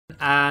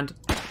And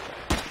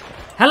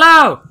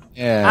hello,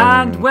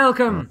 Yeah, and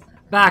welcome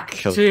back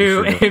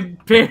to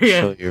Empyrion.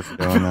 Kill you for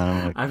doing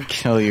that. I'm gonna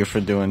kill you for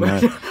doing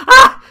that.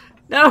 Ah!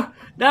 No,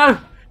 no,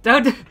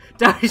 don't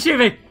shoot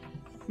me.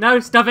 No,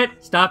 stop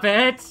it, stop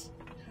it,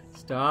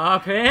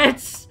 stop it,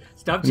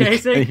 stop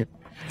chasing,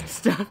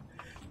 stop.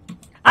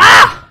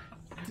 Ah!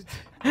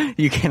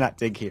 You cannot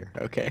dig here,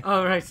 okay?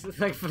 All right,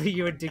 thankfully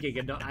you were digging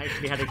and not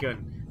actually had a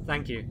gun.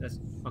 Thank you. That's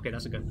okay.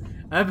 That's a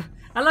gun.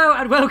 Hello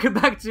and welcome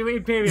back to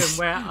Empyrion,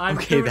 where I'm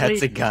okay,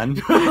 that's a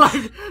gun.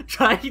 like,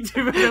 trying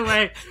to run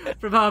away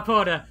from our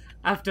porter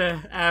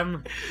after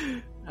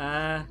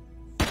Oh,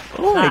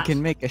 I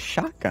can make a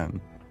shotgun.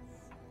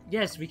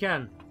 Yes, we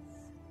can.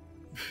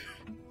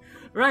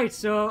 Right,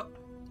 so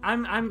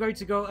I'm going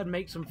to go and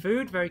make some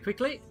food very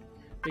quickly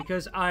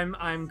because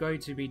I'm going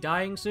to be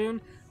dying soon.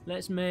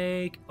 Let's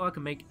make. Oh, I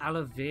can make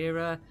aloe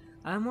vera.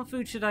 What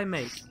food should I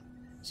make?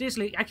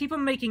 Seriously, I keep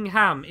on making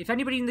ham. If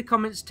anybody in the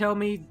comments tell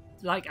me,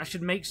 like, I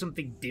should make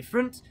something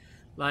different,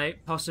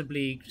 like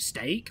possibly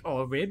steak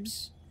or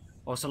ribs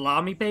or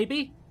salami,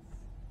 maybe.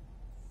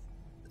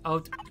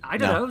 Oh, I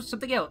don't know,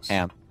 something else.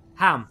 Ham.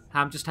 Ham,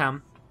 just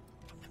ham.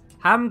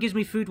 Ham gives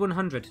me food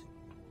 100.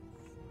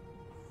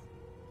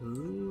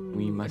 Ooh,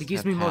 We must it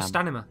gives have me more ham.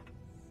 stamina.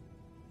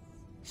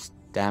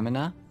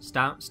 Stamina?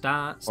 Or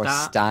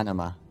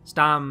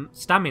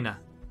Stamina.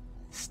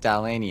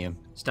 Stalinium.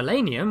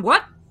 Stalinium?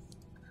 What?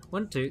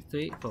 1, 2,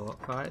 3, 4,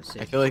 5,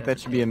 6. I feel like that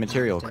should be a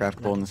material 10,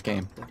 craftable in this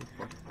game.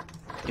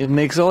 40. It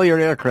makes all your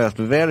aircraft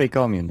very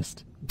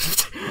communist.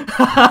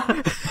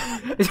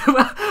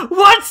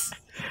 What?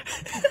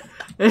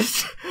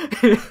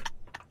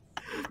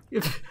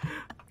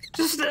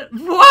 Just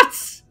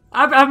what?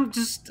 I'm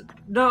just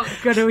not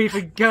gonna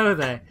even go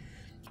there.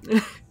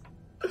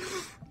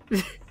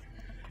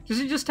 Does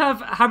it just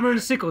have hammer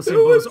and sickle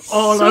symbols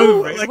all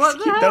over it? What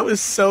the hell? That was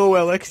so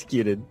well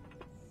executed.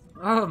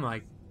 Oh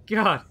my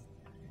god.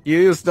 You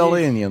use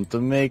Stalinium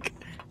to make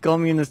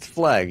communist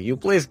flag. You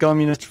place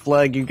communist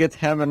flag, you get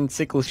hammer and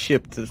sickle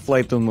ship to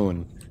fly to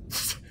moon.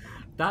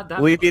 that.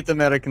 We beat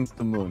Americans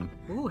to moon.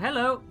 Ooh,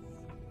 hello.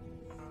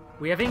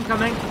 We have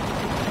incoming.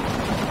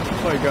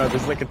 Oh my god,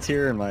 there's like a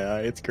tear in my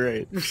eye. It's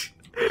great.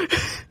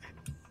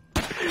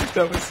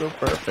 That was so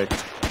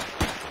perfect.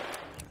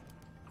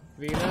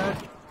 Reload.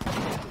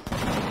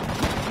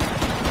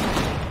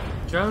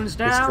 Drone's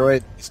down.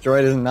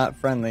 Destroyed is not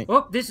friendly.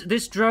 Oh,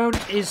 this drone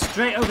is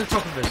straight over the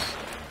top of us.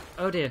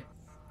 Oh dear.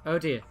 Oh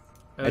dear.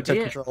 Oh I took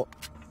dear. control.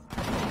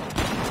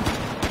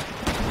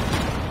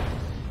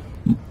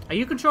 Are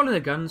you controlling the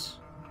guns?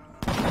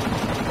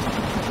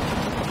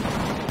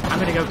 I'm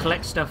gonna go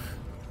collect stuff.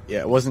 Yeah,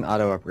 it wasn't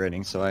auto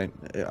upgrading, so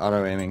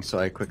auto aiming, so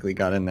I quickly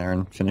got in there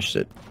and finished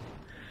it.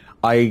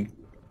 I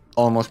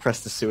almost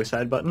pressed the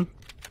suicide button.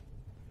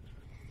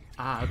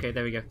 Ah, okay,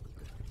 there we go.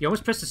 You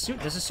almost pressed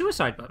there's a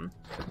suicide button.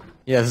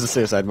 Yeah, there's a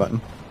suicide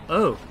button.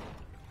 Oh.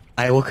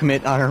 I will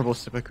commit honorable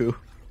seppuku.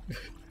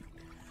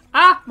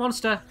 Ah,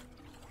 monster.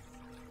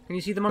 Can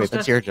you see the monster? Wait,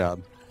 that's your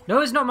job. No,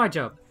 it's not my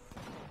job.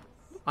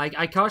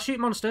 I can't shoot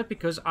monster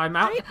because I'm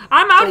out.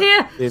 I'm out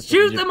here.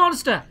 Shoot the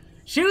monster.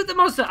 Shoot the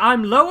monster.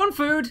 I'm low on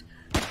food.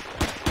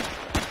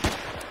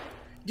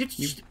 You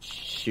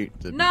shoot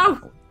the...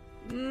 No.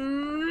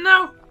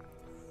 No.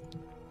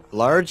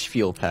 Large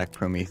fuel pack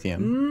promethium.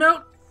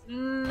 No.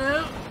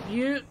 No.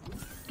 You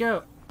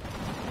go.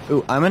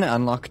 Ooh, I'm gonna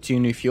unlock 2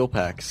 new fuel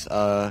packs.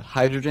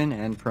 Hydrogen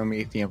and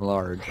promethium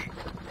large.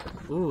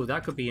 Ooh,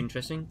 that could be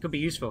interesting. Could be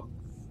useful.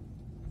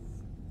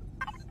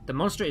 The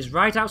monster is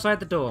right outside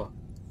the door.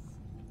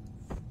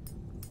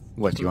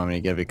 What, do you want me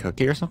to give a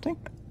cookie or something?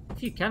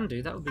 If you can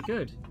do, that would be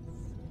good.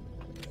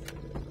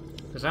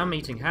 Because I'm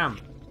eating ham.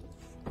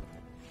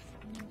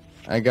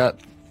 I got...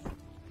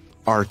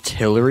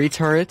 artillery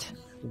turret?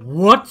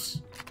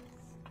 What?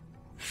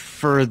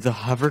 For the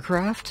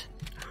hovercraft?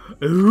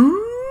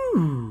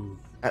 Ooh!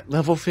 At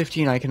level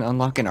 15 I can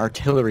unlock an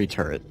artillery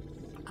turret.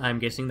 I'm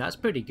guessing that's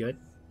pretty good.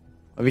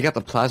 Well, we got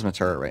the plasma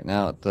turret right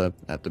now at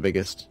the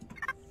biggest.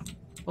 I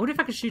wonder if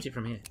I could shoot it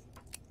from here.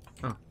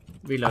 Oh, A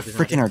reload.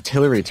 freaking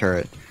artillery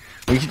turret.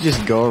 We could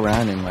just go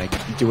around and like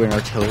do an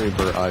artillery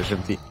barrage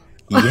of the...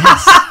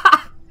 Yes!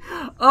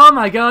 Oh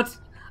my god!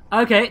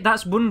 Okay,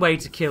 that's one way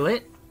to kill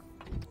it.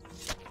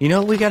 You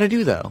know what we gotta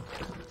do though?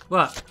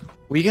 What?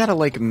 We gotta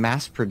like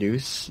mass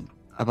produce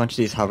a bunch of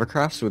these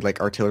hovercrafts with like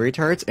artillery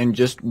turrets and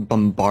just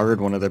bombard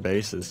one of their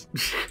bases.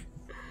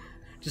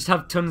 Just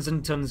have tons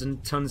and tons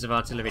and tons of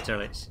artillery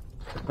turrets.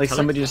 Like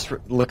somebody just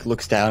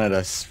looks down at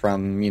us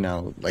from, you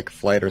know, like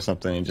flight or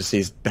something and just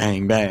sees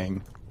bang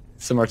bang.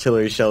 Some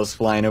artillery shells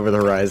flying over the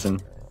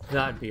horizon.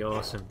 That'd be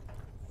awesome.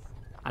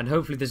 And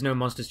hopefully there's no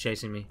monsters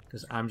chasing me,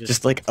 because I'm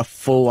Just like a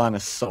full-on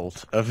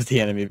assault of the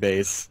enemy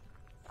base.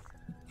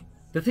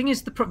 The thing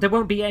is, there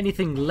won't be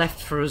anything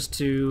left for us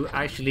to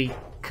actually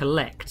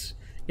collect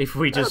if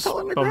we just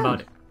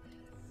bombard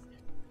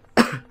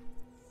it.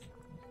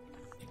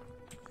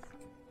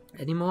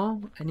 Any more?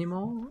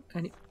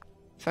 In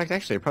fact,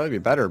 actually, it'd probably be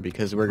better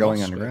because we're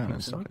going underground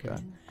and stuff like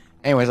that.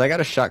 Anyways, I got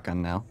a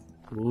shotgun now.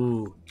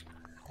 Ooh.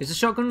 Is the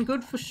shotgun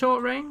good for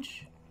short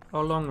range?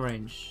 or long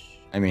range?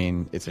 I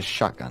mean, it's a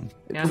shotgun.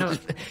 Yeah, I know.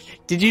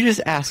 Did you just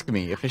ask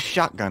me if a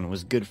shotgun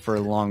was good for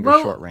long or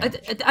Well, short range?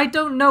 I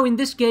don't know. In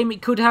this game,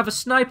 it could have a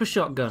sniper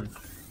shotgun.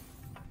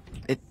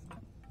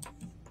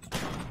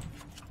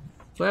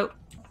 Well.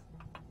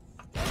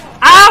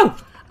 Ow!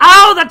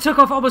 Ow! That took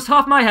off almost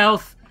half my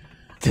health.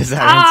 Does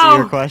that answer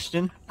your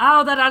question?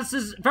 Ow!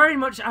 That very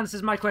much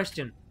answers my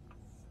question.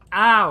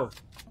 Ow!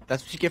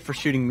 That's what you get for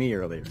shooting me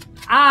earlier.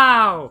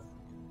 Ow!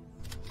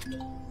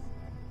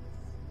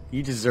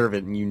 You deserve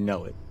it, and you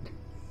know it.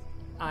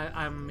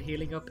 I'm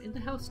healing up in the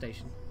health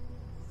station.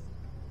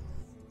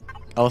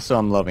 Also,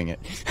 I'm loving it.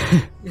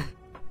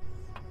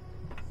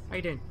 How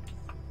you doing?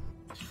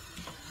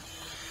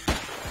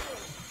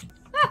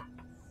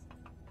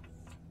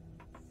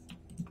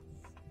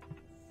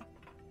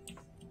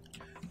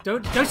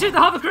 Don't shoot the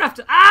hovercraft!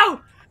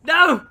 Ow!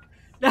 No!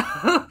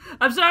 No!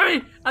 I'm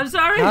sorry! I'm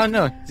sorry!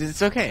 No,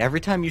 it's okay.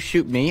 Every time you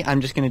shoot me, I'm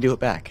just gonna do it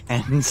back.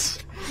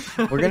 And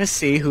we're gonna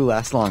see who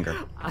lasts longer.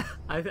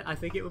 I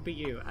think it would be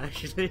you,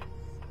 actually.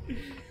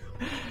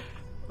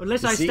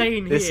 Unless I stay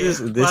in here.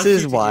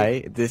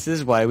 This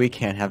is why we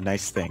can't have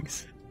nice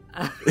things.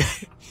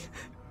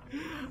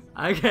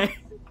 Okay.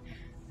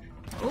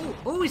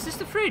 Oh, is this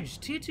the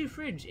fridge? Tier 2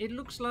 fridge. It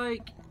looks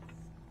like...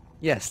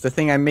 Yes, the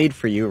thing I made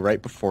for you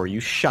right before you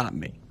shot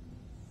me.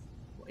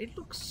 It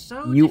looks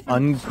so You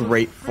different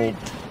ungrateful...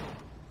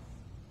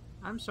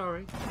 I'm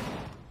sorry.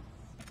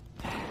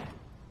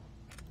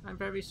 I'm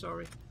very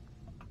sorry.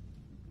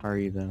 Are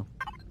you, though?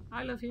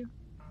 I love you.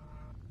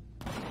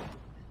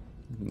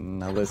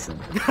 Now listen.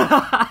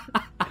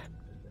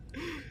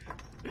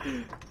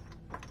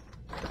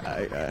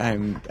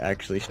 I'm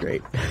actually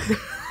straight.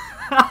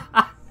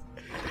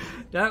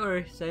 Don't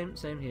worry, same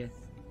here.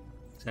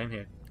 Same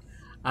here.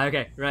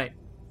 Okay, right.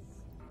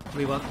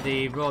 We want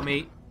the raw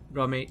meat.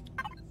 Raw meat.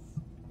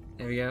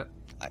 There we go.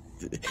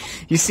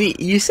 You see,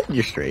 you said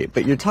you're straight,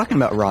 but you're talking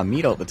about raw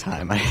meat all the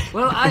time.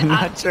 I'm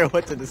not sure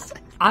what to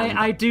decide.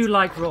 I do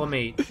like raw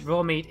meat.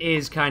 Raw meat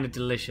is kind of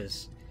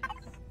delicious.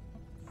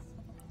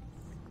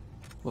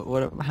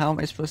 How am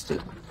I supposed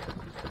to...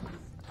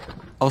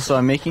 Also,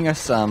 I'm making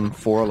us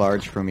 4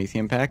 large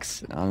Promethean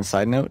packs, on a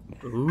side note.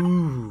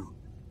 Ooh.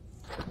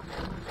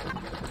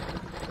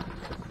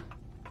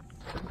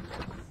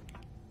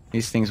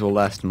 These things will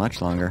last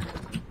much longer.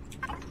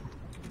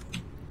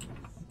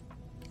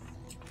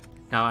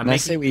 Now, I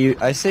say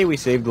we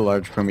save the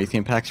large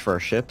Promethean packs for our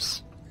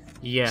ships.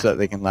 Yeah. So that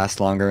they can last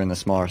longer in the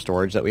smaller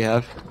storage that we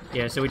have.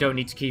 Yeah, so we don't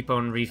need to keep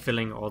on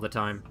refilling all the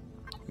time.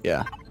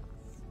 Yeah.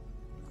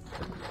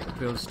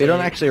 They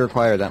don't actually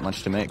require that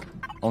much to make.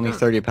 Only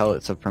 30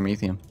 pellets of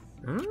Prometheum.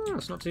 Oh,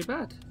 that's not too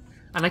bad.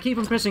 And I keep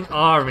on pressing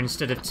R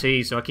instead of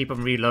T, so I keep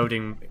on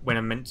reloading when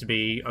I'm meant to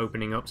be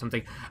opening up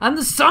something. And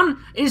the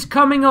sun is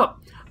coming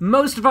up!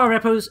 Most of our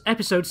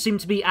episodes seem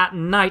to be at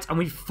night, and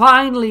we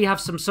finally have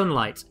some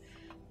sunlight.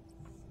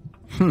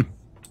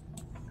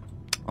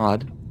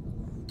 Odd.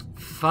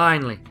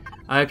 Finally.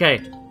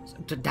 Okay.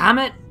 Damn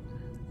it!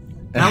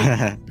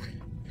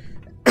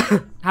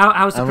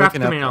 How's the craft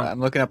coming on? I'm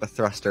looking up a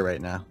thruster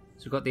right now.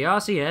 So we've got the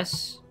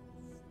RCS.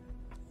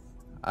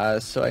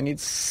 So I need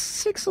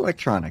 6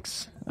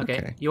 electronics.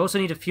 Okay. You also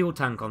need a fuel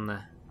tank on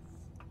there.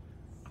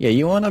 Yeah,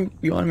 you wanna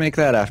make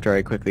that after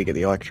I quickly get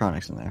the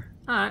electronics in there.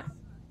 Alright.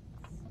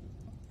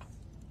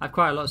 I've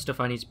quite a lot of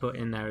stuff I need to put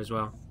in there as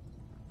well.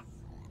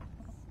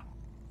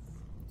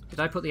 Did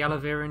I put the aloe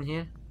vera in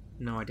here?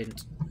 No, I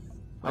didn't.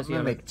 I'm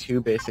gonna make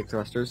 2 basic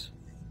thrusters.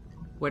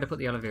 Where'd I put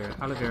the aloe vera?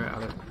 Aloe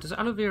vera. Does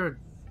aloe vera...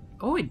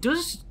 Oh, it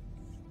does...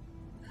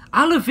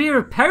 Aloe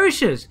vera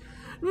perishes!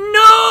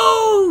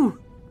 No!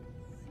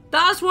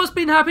 That's what's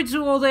been happening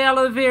to all the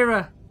aloe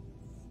vera.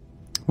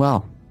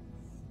 Well.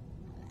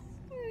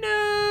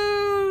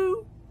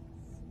 No!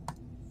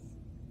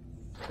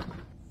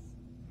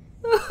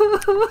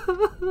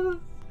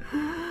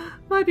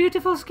 My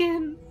beautiful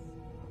skin.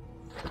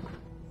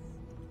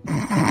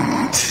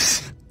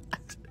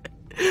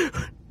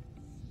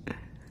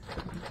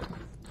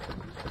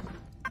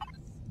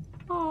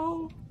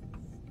 Oh.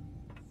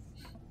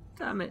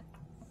 Damn it.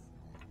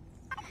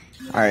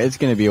 Alright, it's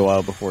gonna be a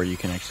while before you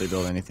can actually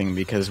build anything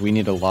because we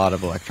need a lot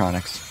of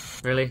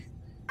electronics. Really?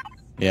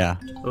 Yeah.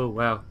 Oh,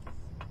 wow.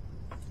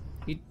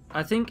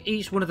 I think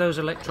each one of those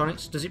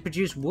electronics, does it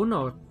produce one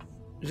or...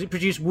 Does it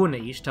produce one at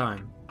each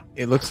time?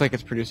 It looks like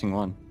it's producing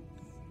 1.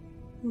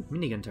 Ooh,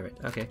 minigun turret,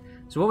 okay.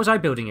 So what was I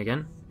building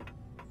again?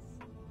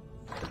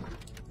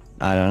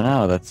 I don't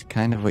know, that's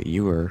kind of what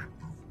you were...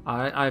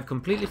 I've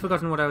completely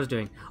forgotten what I was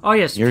doing. Oh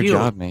yes, Your fuel.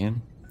 job,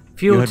 man.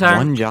 Fuel you tank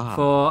one job.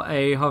 for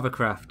a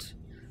hovercraft.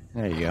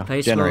 There you go.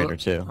 Placeable Generator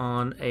too.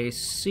 On a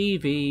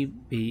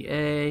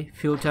CVBA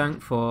fuel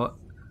tank for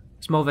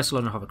small vessel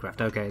on a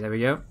hovercraft. Okay, there we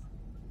go.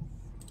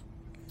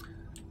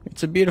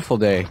 It's a beautiful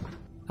day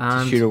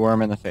to shoot a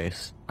worm in the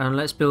face. And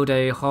let's build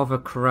a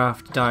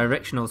hovercraft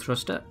directional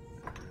thruster.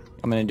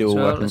 I'm gonna do a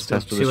weapons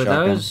test with a shotgun. 2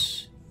 of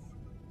those.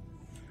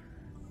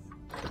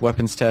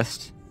 Weapons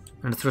test.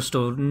 And a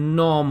thruster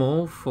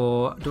normal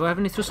for... Do I have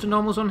any thruster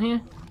normals on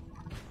here?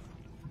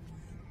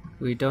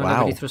 We don't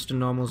have any thruster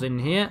normals in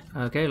here.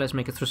 Okay, let's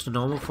make a thruster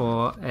normal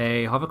for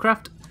a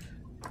hovercraft.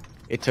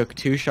 It took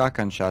 2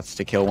 shotgun shots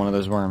to kill one of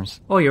those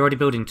worms. Oh, you're already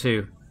building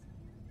 2.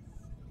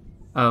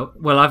 Oh,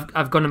 well,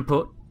 I've gone and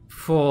put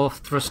 4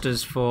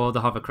 thrusters for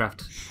the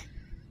hovercraft.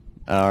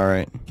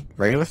 Alright.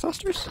 Regular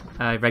thrusters?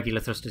 Regular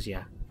thrusters,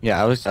 yeah.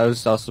 Yeah, I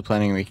was also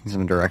planning on making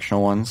some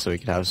directional ones so we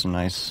could have some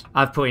nice...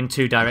 I've put in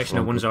 2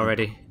 directional ones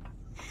already.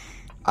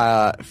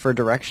 For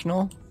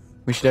directional,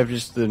 we should have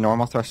just the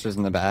normal thrusters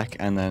in the back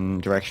and then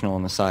directional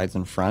on the sides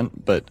and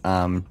front, but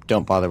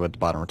don't bother with the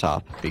bottom or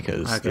top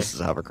because this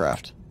is a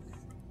hovercraft.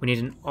 We need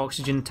an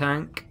oxygen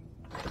tank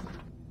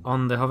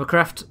on the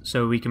hovercraft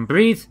so we can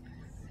breathe.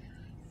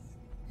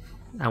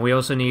 And we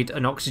also need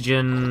an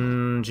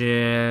oxygen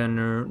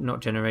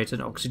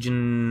an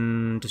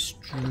oxygen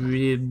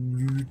distributor.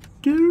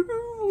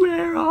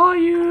 Where are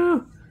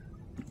you?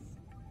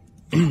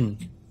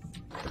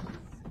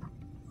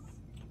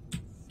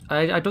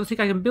 I don't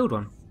think I can build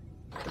one.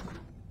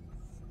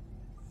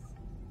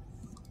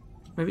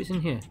 Maybe it's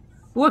in here.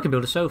 Oh, I can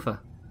build a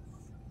sofa.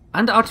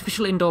 And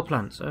artificial indoor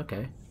plants.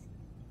 Okay.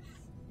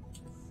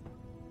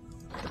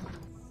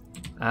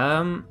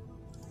 I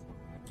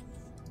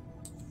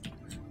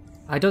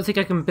don't think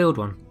I can build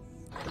one.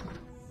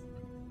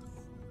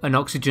 An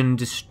oxygen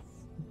is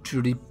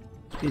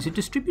it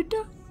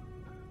distributor?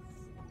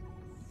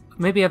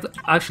 Maybe I've...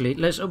 Actually,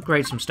 let's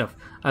upgrade some stuff.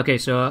 Okay,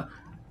 so...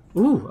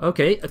 ooh,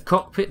 okay, a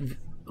cockpit...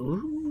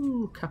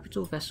 Ooh,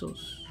 capital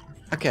vessels.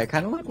 Okay, I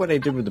kind of like what I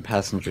did with the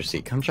passenger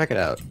seat. Come check it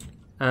out.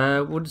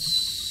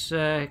 What's...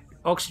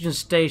 oxygen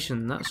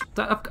station.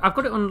 I've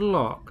got it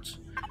unlocked.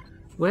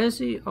 Where's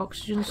the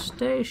oxygen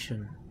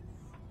station?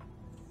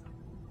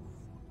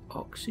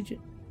 Oxygen...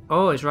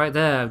 Oh, it's right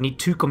there. I need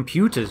 2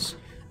 computers.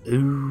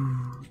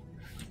 Ooh.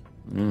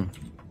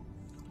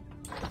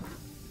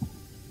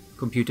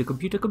 Computer.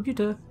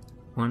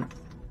 1,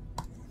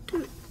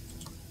 2,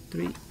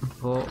 3,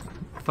 4,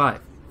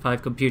 5.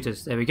 5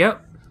 computers. There we go.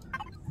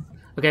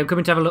 Okay, I'm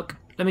coming to have a look.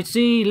 Let me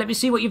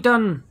see what you've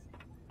done.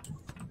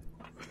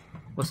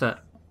 What's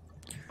that?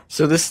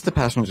 So this is the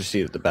passenger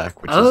seat at the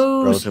back, which is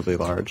relatively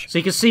large. So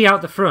you can see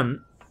out the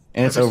front.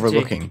 And it's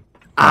overlooking.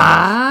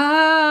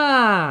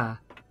 Ah!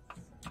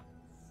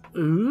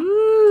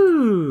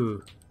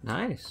 Ooh,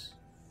 nice.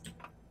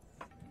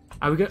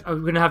 Are we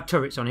going to have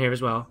turrets on here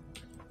as well?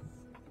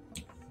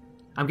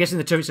 I'm guessing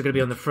the turrets are going to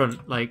be on the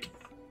front, like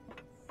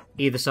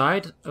either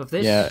side of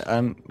this. Yeah,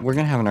 we're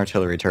going to have an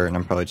artillery turret, and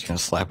I'm probably just going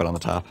to slap it on the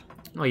top.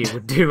 Oh, you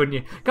would do, wouldn't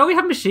you? Can't we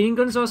have machine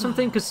guns or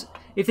something? Because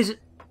if there's...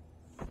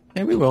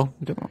 Yeah, we will.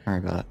 Don't worry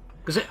about that.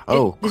 This is crap,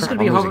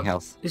 going I'm losing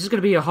health. This is going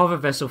to be a hover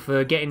vessel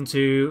for getting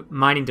to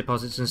mining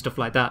deposits and stuff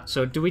like that.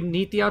 So do we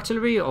need the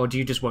artillery, or do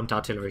you just want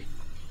artillery?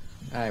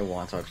 I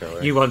want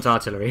artillery. You want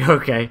artillery,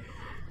 okay.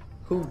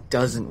 Who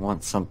doesn't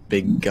want some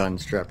big gun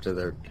strapped to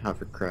their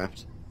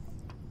hovercraft?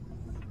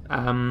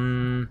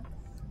 One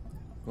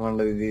of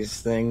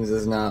these things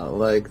is not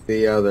like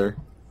the other.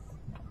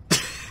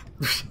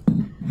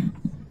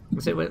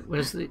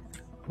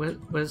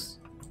 Where's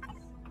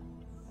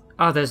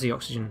oh, there's the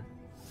oxygen.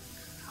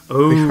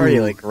 Oh, we've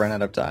already run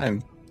out of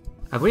time.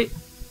 Have we?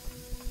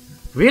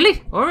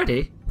 Really?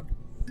 Already?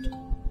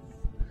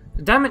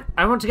 Damn it!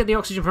 I want to get the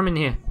oxygen from in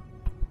here.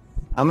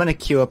 I'm gonna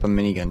queue up a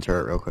minigun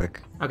turret real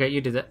quick. Okay,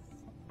 you do that.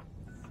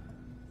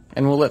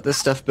 And we'll let this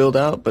stuff build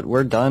out, but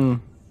we're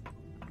done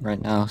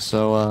right now,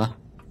 so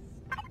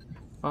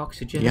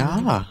oxygen.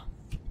 Yeah.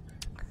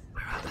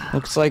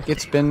 Looks like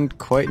it's been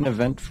quite an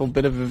eventful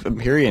bit of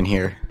Empyrion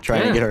here,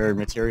 trying to get our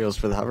materials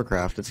for the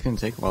hovercraft. It's going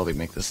to take a while to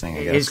make this thing,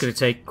 I guess. It is going to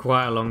take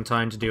quite a long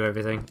time to do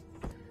everything.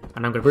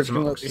 And I'm going to put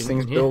some let these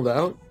things build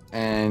out,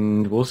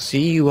 and we'll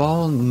see you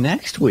all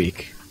next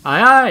week.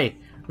 Aye aye!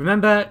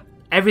 Remember,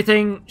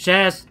 everything,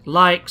 shares,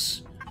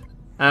 likes,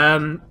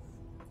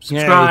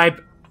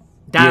 subscribe,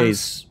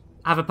 dance,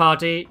 have a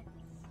party,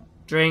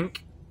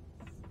 drink.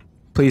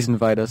 Please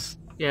invite us.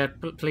 Yeah,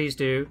 please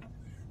do.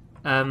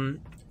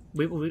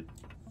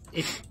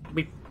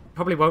 We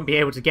probably won't be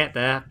able to get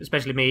there,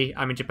 especially me.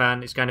 I'm in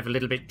Japan. It's kind of a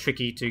little bit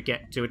tricky to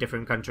get to a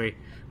different country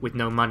with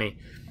no money.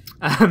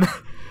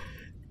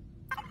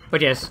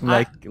 But yes,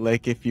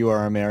 like if you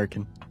are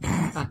American.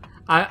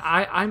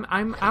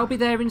 I'll be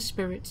there in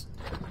spirit.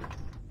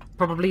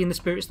 Probably in the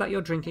spirits that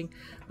you're drinking,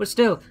 but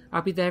still,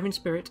 I'll be there in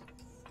spirit.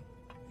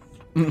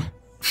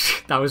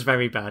 That was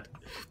very bad.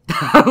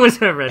 That was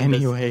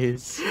horrendous.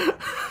 Anyways,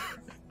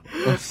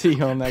 we'll see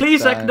you all next time.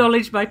 Please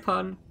acknowledge my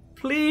pun.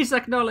 Please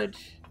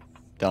acknowledge.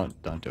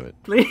 Don't do it.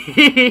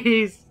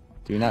 Please.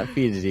 Do not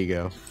feed his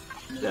ego.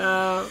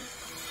 No.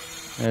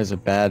 There's a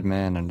bad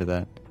man under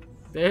that.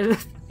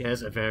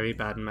 There's a very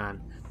bad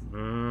man.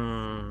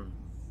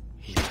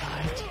 He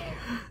lied to you.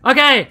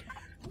 Okay.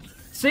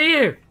 See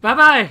you. Bye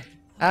bye.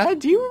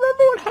 Do you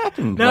remember what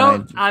happened?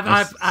 No,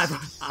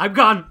 I'm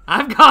gone.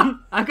 I'm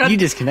gone. You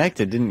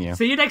disconnected, didn't you?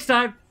 See you next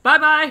time. Bye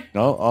bye.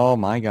 Oh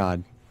my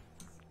God.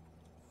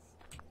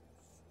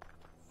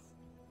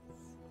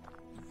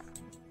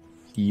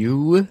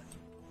 You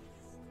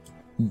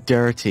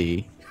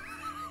dirty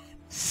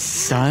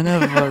son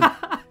of a...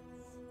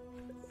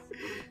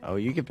 Oh,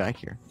 you get back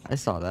here. I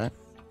saw that.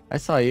 I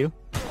saw you.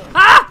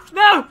 Ah!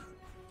 No!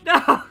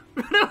 No!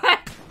 Run away!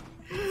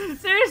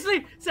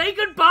 Seriously, say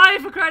goodbye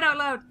for crying out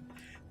loud.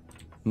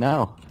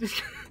 No.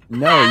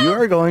 No, you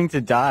are going to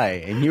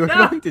die, and you are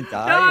going to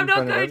die. No, I'm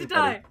not going to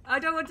die. I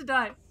don't want to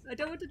die. I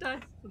don't want to die.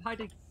 I'm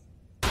hiding.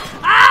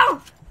 Ow!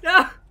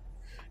 No!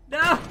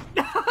 No!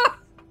 No!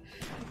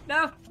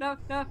 No! No!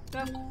 No!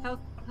 No! Health!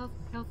 Health!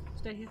 Health!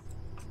 Stay here.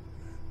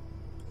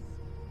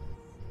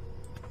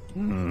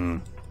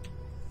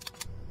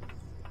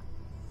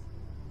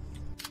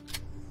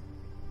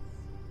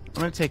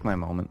 I'm gonna take my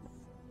moment.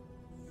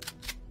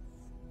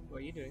 What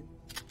are you doing?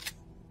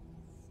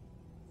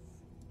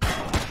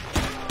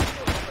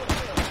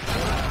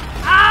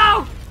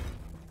 Ow!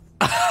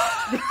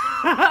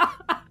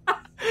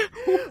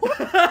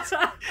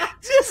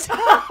 Just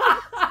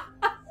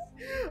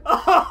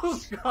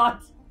oh God!